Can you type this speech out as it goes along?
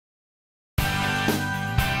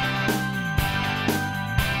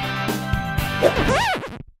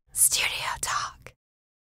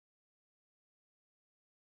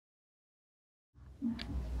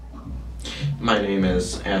My name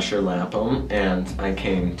is Asher Lapham, and I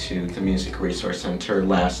came to the Music Resource Center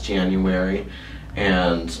last January,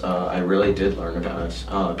 and I really did learn about it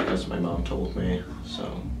because my mom told me,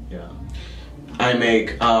 so yeah. I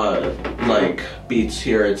make like beats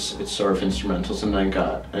here. It's sort of instrumentals, and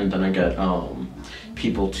then I get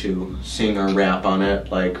people to sing or rap on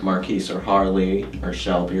it, like Marquise or Harley or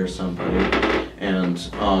Shelby or somebody, and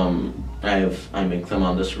I make them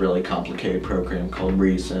on this really complicated program called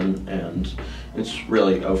Reason, and it's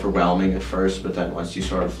really overwhelming at first, but then once you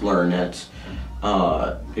sort of learn it,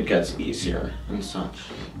 it gets easier and such.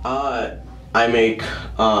 I make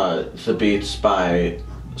the beats by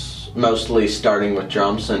mostly starting with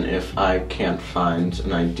drums, and if I can't find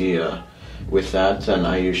an idea with that, then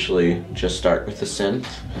I usually just start with the synth.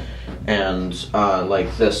 And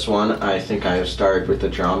like this one, I think I have started with the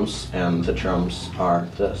drums, and the drums are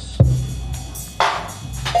this.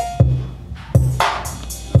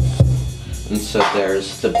 And so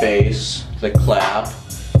there's the bass, the clap,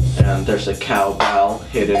 and there's a cowbell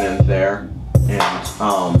hidden in there, and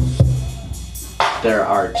there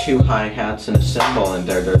are two hi-hats and a cymbal in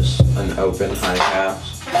there. There's an open hi-hat.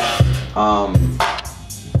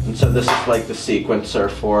 And so this is like the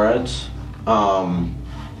sequencer for it. And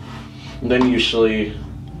then usually,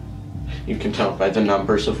 you can tell by the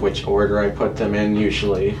numbers of which order I put them in.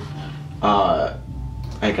 Usually, I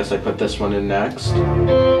guess I put this one in next.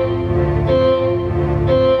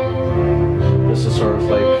 This is sort of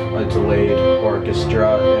like a delayed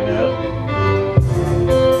orchestra in it.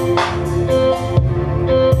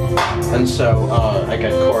 And so I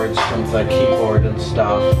get chords from the keyboard and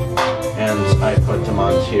stuff, and I put them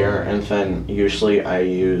on here, and then usually I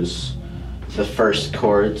use the first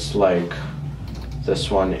chords, like this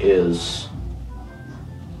one is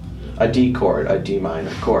a D chord, a D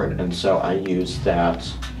minor chord, and so I use that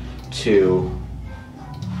to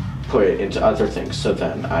put it into other things. So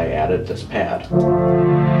then I added this pad. And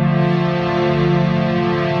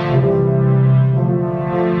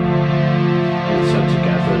so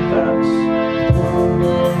together that's...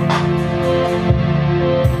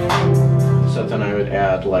 So then I would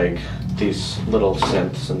add like these little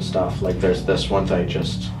synths and stuff. Like there's this one that I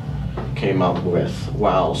just came up with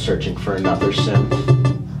while searching for another synth.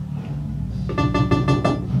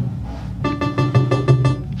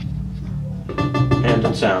 And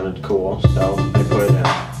it sounded cool, so I put it in.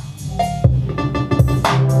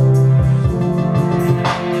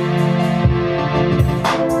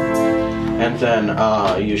 And then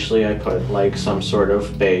usually I put like some sort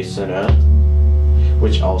of bass in it,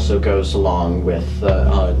 which also goes along with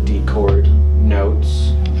the D chord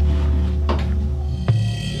notes.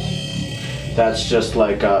 That's just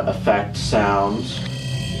like a effect sound.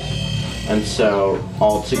 And so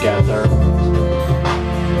all together,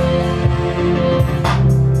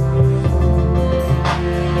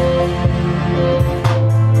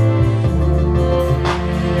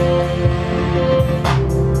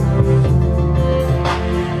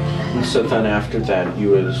 so then after that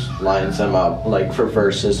you would line them up like for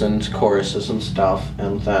verses and choruses and stuff,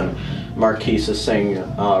 and then Marquise is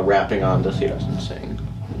rapping on this. He doesn't sing,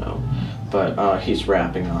 no, but he's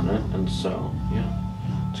rapping on it, and so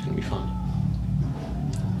yeah, it's gonna be fun.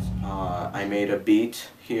 I made a beat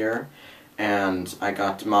here, and I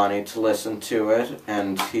got Damani to listen to it,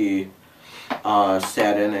 and he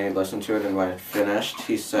sat in and he listened to it, and when it finished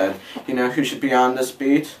he said, "You know who should be on this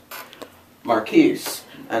beat? Marquise."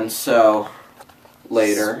 And so,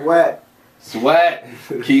 later... Sweat!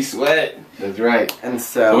 Key Sweat! That's right. And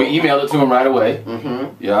so we emailed it to him right away.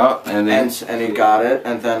 Mm-hmm. Yeah, and then... And he got it,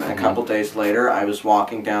 and then a couple days later, I was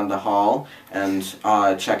walking down the hall and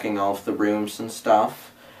checking all of the rooms and stuff.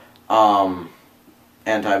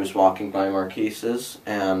 And I was walking by Marquise's,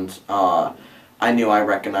 and I knew I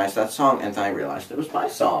recognized that song, and then I realized it was my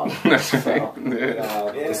song. That's right. So,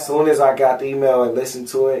 As soon as I got the email and listened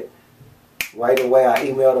to it, right away I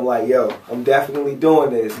emailed him like, "Yo, I'm definitely doing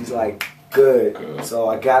this." He's like, good. So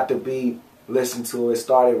I got the beat, listened to it,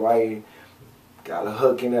 started writing, got a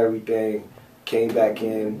hook and everything, came back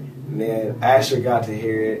in, and then Asher got to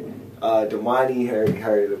hear it. Damani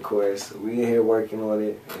heard it, of course. We in here working on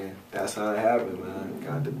it, and that's how it happened, man.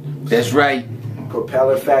 Got the That's right.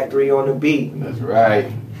 Propeller Factory on the beat. That's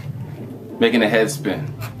right. Making the head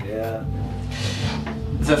spin. Yeah.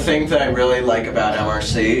 The thing that I really like about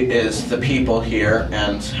MRC is the people here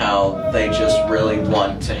and how they just really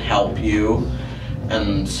want to help you,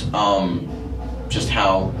 and just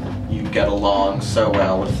how you get along so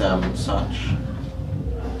well with them and such.